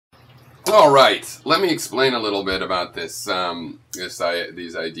All right, let me explain a little bit about this, these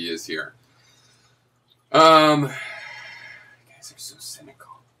ideas here. You guys are so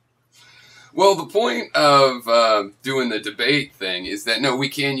cynical. Well, the point of doing the debate thing is that, no, we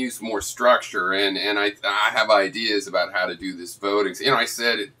can use more structure, and I have ideas about how to do this voting. You know, I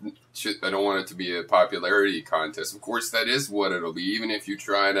said I don't want it to be a popularity contest. Of course, that is what it'll be, even if you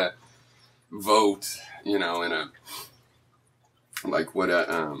try to vote, you know, in a, like what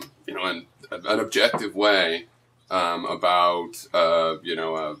a, you know, an objective way about, you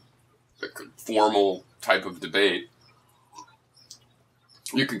know, a formal type of debate.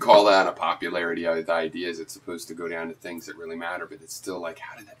 You could call that a popularity of the ideas. It's supposed to go down to things that really matter, but it's still like,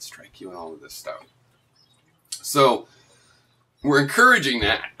 how did that strike you and all of this stuff? So we're encouraging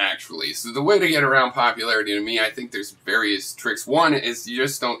that, actually. So the way to get around popularity, to me, I think there's various tricks. One is you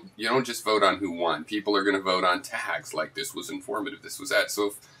don't just vote on who won. People are going to vote on tags, like this was informative, this was that. So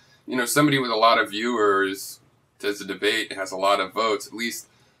if, you know, somebody with a lot of viewers does a debate and has a lot of votes, at least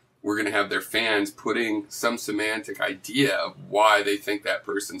we're going to have their fans putting some semantic idea of why they think that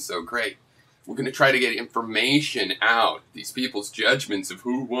person's so great. We're going to try to get information out, these people's judgments of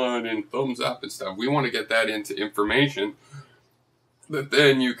who won and thumbs up and stuff. We want to get that into information that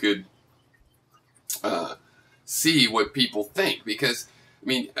then you could see what people think. Because, I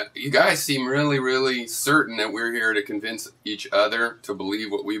mean, you guys seem really, really certain that we're here to convince each other to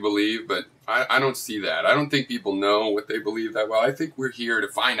believe what we believe, but I don't see that. I don't think people know what they believe that well. I think we're here to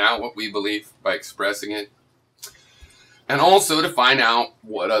find out what we believe by expressing it, and also to find out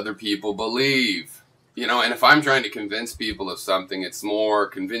what other people believe. You know, and if I'm trying to convince people of something, it's more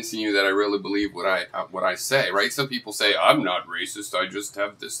convincing you that I really believe what I say, right? Some people say, I'm not racist, I just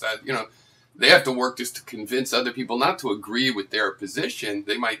have this, that, you know. They have to work just to convince other people not to agree with their position.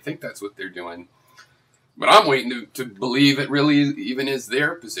 They might think that's what they're doing. But I'm waiting to believe it really even is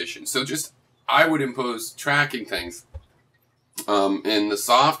their position. So just, I would impose tracking things in the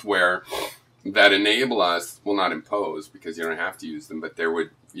software that enable us, well, not impose because you don't have to use them, but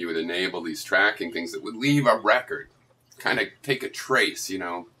you would enable these tracking things that would leave a record, kind of take a trace, you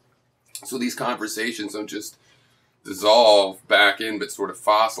know. So these conversations don't just dissolve back in, but sort of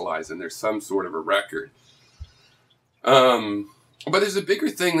fossilize, and there's some sort of a record. But there's a bigger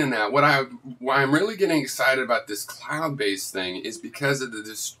thing than that. Why I'm really getting excited about this cloud-based thing is because of the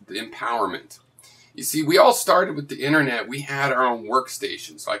empowerment. You see, we all started with the internet. We had our own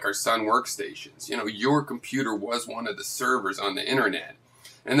workstations, like our Sun workstations. You know, your computer was one of the servers on the internet.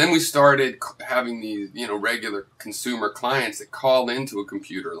 And then we started having these, you know, regular consumer clients that call into a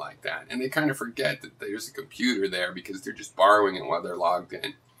computer like that. And they kind of forget that there's a computer there because they're just borrowing it while they're logged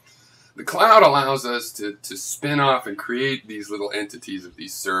in. The cloud allows us to spin off and create these little entities of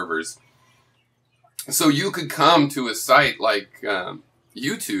these servers. So you could come to a site like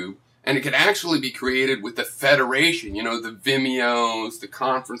YouTube, and it could actually be created with the federation. You know, the Vimeos, the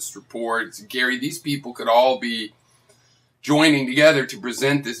conference reports, Gary, these people could all be joining together to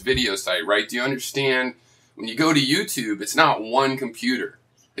present this video site, right? Do you understand? When you go to YouTube, it's not one computer.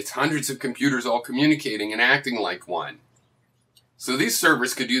 It's hundreds of computers all communicating and acting like one. So these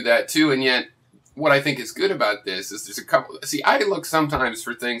servers could do that too, and yet what I think is good about this is there's a couple. See, I look sometimes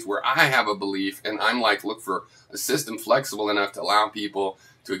for things where I have a belief, and I'm like, look for a system flexible enough to allow people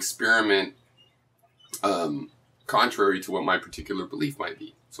to experiment contrary to what my particular belief might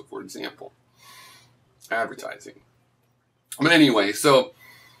be. So, for example, advertising. But anyway, so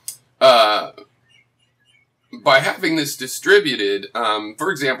by having this distributed, for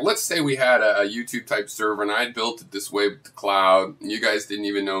example, let's say we had a YouTube type server and I built it this way with the cloud. You guys didn't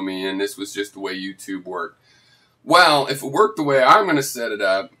even know me, and this was just the way YouTube worked. Well, if it worked the way I'm going to set it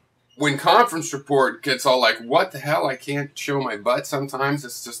up, when conference report gets all like, what the hell, I can't show my butt sometimes,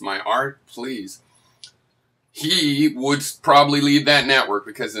 it's just my art, please. He would probably leave that network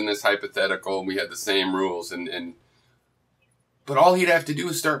because in this hypothetical, we had the same rules. But all he'd have to do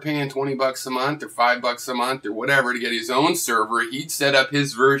is start paying $20 a month or $5 a month or whatever to get his own server. He'd set up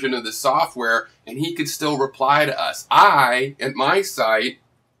his version of the software and he could still reply to us. I, at my site,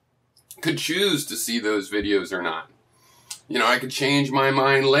 could choose to see those videos or not. You know, I could change my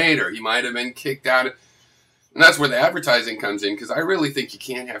mind later. He might have been kicked out. And that's where the advertising comes in, because I really think you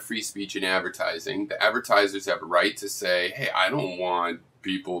can't have free speech in advertising. The advertisers have a right to say, hey, I don't want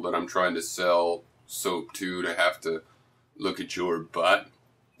people that I'm trying to sell soap to have to look at your butt.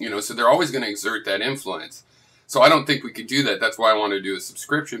 You know, so they're always going to exert that influence. So I don't think we could do that. That's why I want to do a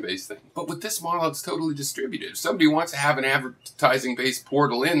subscription-based thing. But with this model, it's totally distributed. If somebody wants to have an advertising-based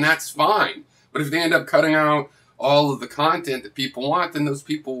portal in, that's fine. But if they end up cutting out all of the content that people want, then those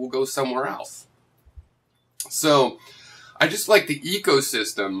people will go somewhere else. So I just like the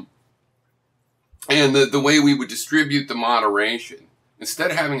ecosystem And the way we would distribute the moderation,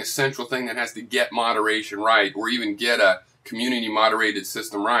 instead of having a central thing that has to get moderation right, or even get a community moderated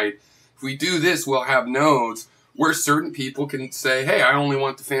system right, if we do this, we'll have nodes where certain people can say, hey, I only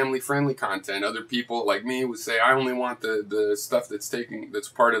want the family-friendly content. Other people like me would say, I only want the stuff that's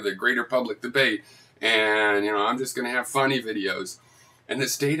part of the greater public debate. And, I'm just going to have funny videos. And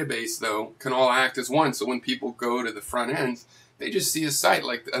this database, though, can all act as one. So when people go to the front ends, they just see a site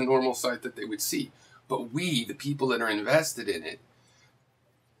like a normal site that they would see. But we, the people that are invested in it,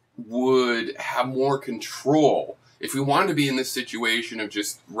 would have more control. If we wanted to be in this situation of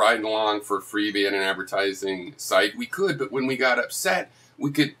just riding along for a freebie and an advertising site, we could. But when we got upset,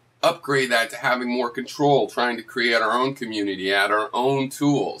 we could upgrade that to having more control, trying to create our own community, add our own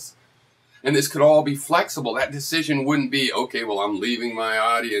tools. And this could all be flexible. That decision wouldn't be, okay, well, I'm leaving my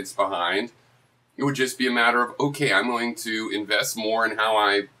audience behind. It would just be a matter of, okay, I'm going to invest more in how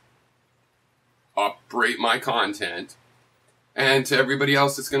I operate my content. And to everybody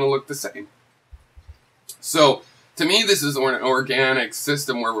else, it's going to look the same. So, to me, this is an organic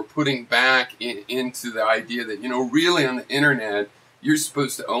system where we're putting back into the idea that, really on the internet, you're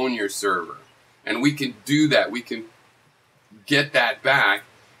supposed to own your server. And we can do that. We can get that back.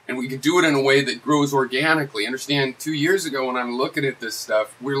 And we can do it in a way that grows organically. Understand, 2 years ago when I'm looking at this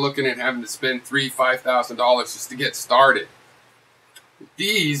stuff, we're looking at having to spend $3,000, $5,000 just to get started.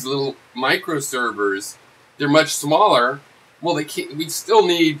 These little micro servers, they're much smaller. Well, we still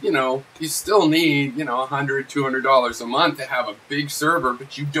need, you still need, $100, $200 a month to have a big server,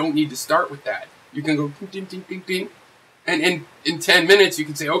 but you don't need to start with that. You can go ding, ding, ding, ding, ding. And in 10 minutes, you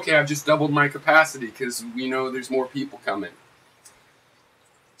can say, okay, I've just doubled my capacity because we know there's more people coming.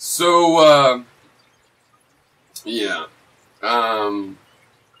 So, yeah. But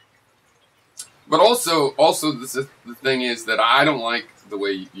also the thing is that I don't like the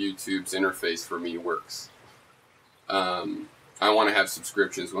way YouTube's interface for me works. I want to have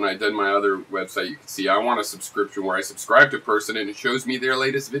subscriptions. When I did my other website, you can see I want a subscription where I subscribe to a person and it shows me their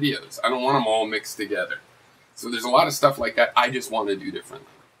latest videos. I don't want them all mixed together. So there's a lot of stuff like that I just want to do differently.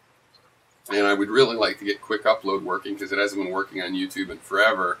 And I would really like to get quick upload working because it hasn't been working on YouTube in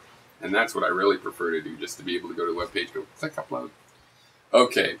forever. And that's what I really prefer to do, just to be able to go to the webpage, go click upload.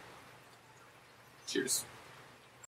 Okay. Cheers.